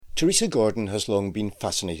Teresa Gordon has long been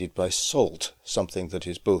fascinated by salt, something that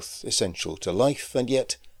is both essential to life and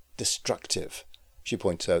yet destructive. She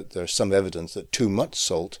points out there's some evidence that too much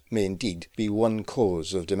salt may indeed be one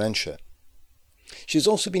cause of dementia. She's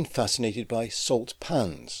also been fascinated by salt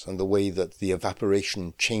pans and the way that the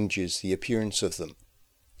evaporation changes the appearance of them.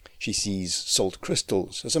 She sees salt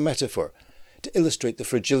crystals as a metaphor to illustrate the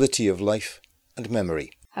fragility of life and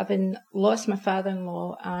memory. Having lost my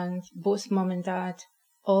father-in-law and both mum and dad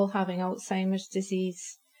all having Alzheimer's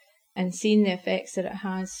disease, and seeing the effects that it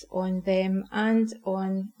has on them and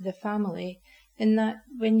on the family, in that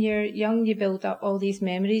when you're young you build up all these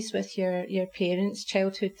memories with your parents,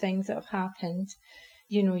 childhood things that have happened,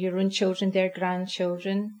 you know, your own children, their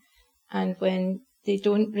grandchildren, and when they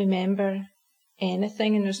don't remember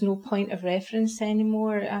anything and there's no point of reference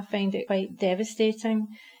anymore, I find it quite devastating.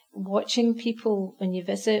 Watching people when you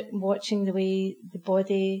visit, watching the way the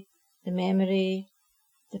body, the memory,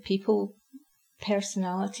 the people,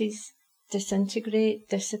 personalities disintegrate,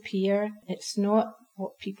 disappear. It's not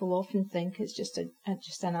what people often think. It's just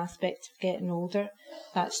an aspect of getting older.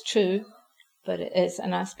 That's true, but it is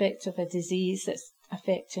an aspect of a disease that's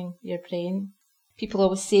affecting your brain. People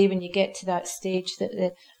always say when you get to that stage that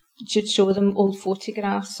you should show them old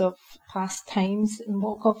photographs of past times, and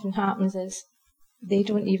what often happens is they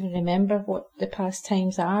don't even remember what the past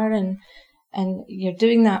times are, and you're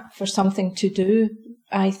doing that for something to do.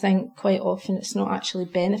 I think quite often it's not actually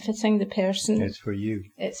benefiting the person. It's for you.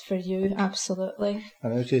 It's for you, absolutely.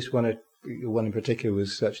 And I noticed one in particular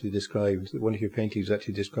was actually described, one of your paintings was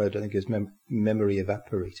actually described, I think, as memory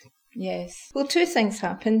evaporating. Yes. Well, two things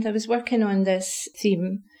happened. I was working on this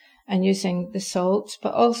theme and using the salt,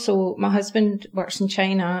 but also my husband works in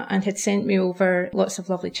China and had sent me over lots of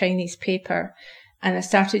lovely Chinese paper, and I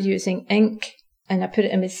started using ink. And I put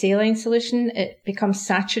it in with saline solution. It becomes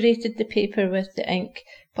saturated, the paper, with the ink,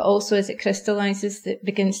 but also as it crystallises, it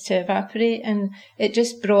begins to evaporate. And it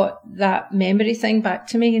just brought that memory thing back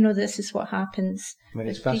to me. You know, this is what happens. I mean,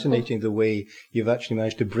 it's fascinating the way you've actually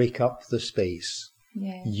managed to break up the space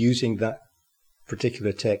using that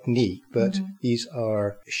particular technique, but these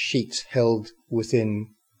are sheets held within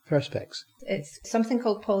perspex. It's something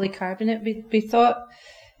called polycarbonate. We thought,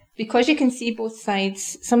 because you can see both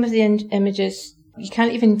sides, some of the images, you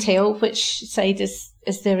can't even tell which side is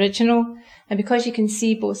the original. And because you can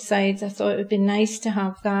see both sides, I thought it would be nice to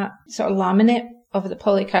have that sort of laminate of the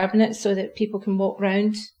polycarbonate so that people can walk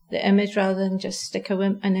round the image rather than just stick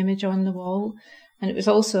an image on the wall. And it was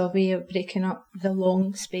also a way of breaking up the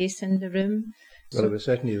long space in the room. Well, it was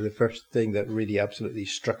certainly the first thing that really absolutely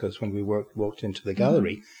struck us when we walked into the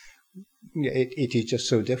gallery. It is just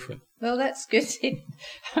so different. Well, that's good.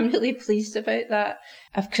 I'm really pleased about that.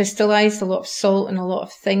 I've crystallised a lot of salt and a lot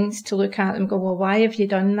of things to look at and go, well, why have you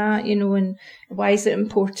done that? You know, and why is it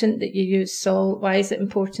important that you use salt? Why is it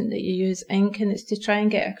important that you use ink? And it's to try and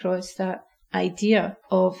get across that idea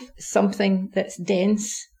of something that's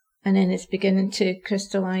dense and then it's beginning to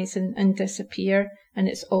crystallise and disappear, and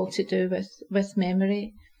it's all to do with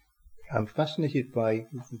memory. I'm fascinated by,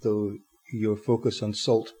 though, your focus on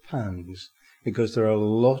salt pans, because there are a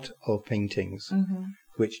lot of paintings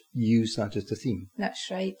which use that as the theme. That's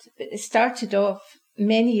right. It started off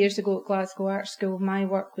many years ago at Glasgow Art School. My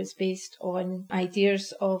work was based on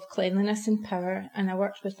ideas of cleanliness and power, and I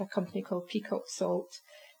worked with a company called Peacock Salt.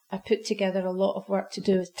 I put together a lot of work to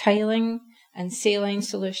do with tiling and saline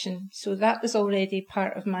solution, so that was already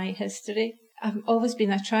part of my history. I've always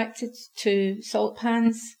been attracted to salt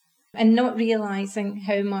pans, and not realising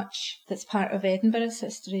how much that's part of Edinburgh's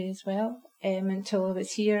history as well. Until I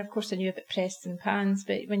was here, of course I knew about Preston pans,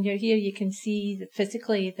 but when you're here you can see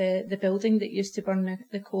physically the building that used to burn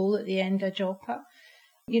the coal at the end of Joppa.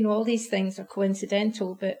 You know, all these things are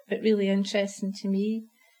coincidental, but really interesting to me.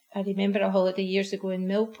 I remember a holiday years ago in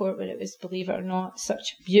Millport where it was, believe it or not,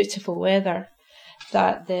 such beautiful weather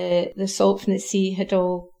that the salt from the sea had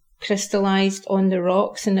all crystallised on the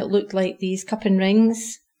rocks, and it looked like these cup and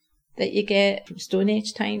rings that you get from Stone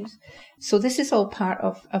Age times. So this is all part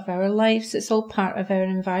of our lives. It's all part of our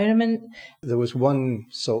environment. There was one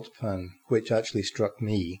salt pan which actually struck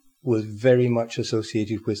me, was very much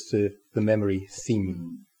associated with the memory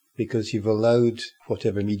theme, because you've allowed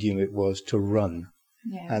whatever medium it was to run.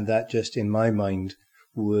 Yeah. And that just, in my mind,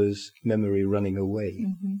 was memory running away.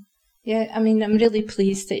 Yeah, I mean, I'm really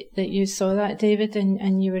pleased that you saw that, David,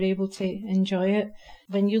 and you were able to enjoy it.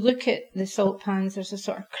 When you look at the salt pans, there's a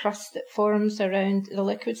sort of crust that forms around the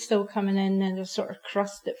liquid still coming in, and there's sort of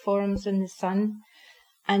crust that forms in the sun.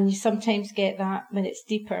 And you sometimes get that when it's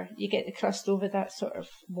deeper. You get the crust over that sort of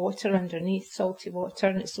water underneath, salty water,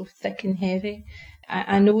 and it's so thick and heavy.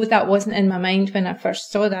 I know that wasn't in my mind when I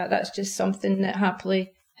first saw that. That's just something that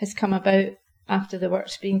happily has come about after the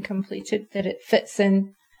work's been completed, that it fits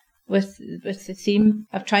in with the theme.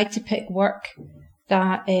 I've tried to pick work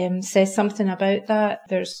that says something about that.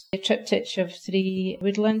 There's a triptych of 3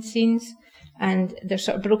 woodland scenes, and they're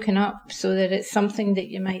sort of broken up so that it's something that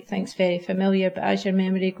you might think is very familiar, but as your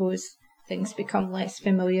memory goes, things become less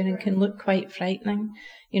familiar and can look quite frightening.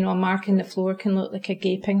 You know, a mark in the floor can look like a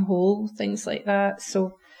gaping hole, things like that. So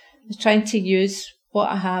I was trying to use what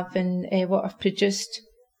I have and what I've produced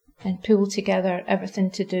and pull together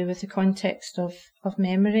everything to do with the context of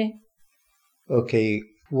memory. Okay,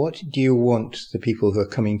 what do you want the people who are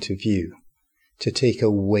coming to view to take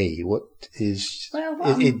away? What is...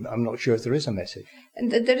 I'm not sure if there is a message.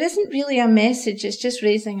 There isn't really a message, it's just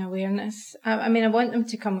raising awareness. I mean, I want them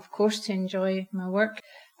to come, of course, to enjoy my work.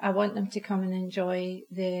 I want them to come and enjoy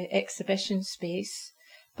the exhibition space,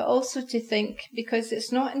 but also to think, because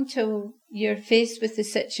it's not until you're faced with the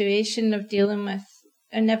situation of dealing with,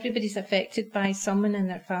 and everybody's affected by someone in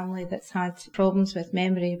their family that's had problems with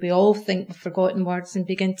memory. We all think we've forgotten words and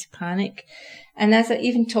begin to panic. And as I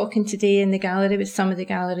even talking today in the gallery with some of the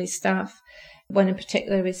gallery staff, one in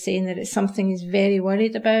particular was saying that it's something he's very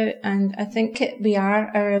worried about. And I think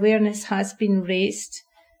our awareness has been raised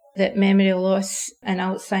that memory loss and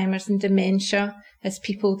Alzheimer's and dementia, as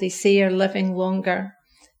people they say are living longer,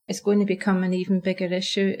 is going to become an even bigger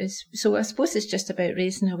issue. So I suppose it's just about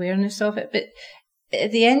raising awareness of it. But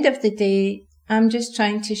at the end of the day, I'm just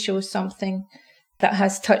trying to show something that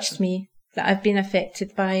has touched me, that I've been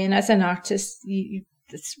affected by. And as an artist,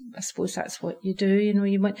 I suppose that's what you do. You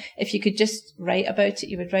know, if you could just write about it,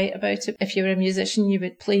 you would write about it. If you were a musician, you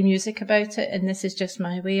would play music about it. And this is just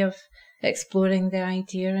my way of exploring the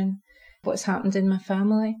idea and what's happened in my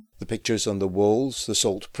family. The pictures on the walls, the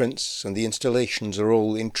salt prints, and the installations are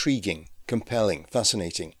all intriguing, compelling,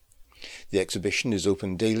 fascinating. The exhibition is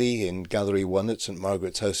open daily in Gallery 1 at St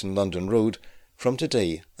Margaret's House in London Road from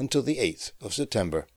today until the 8th of September.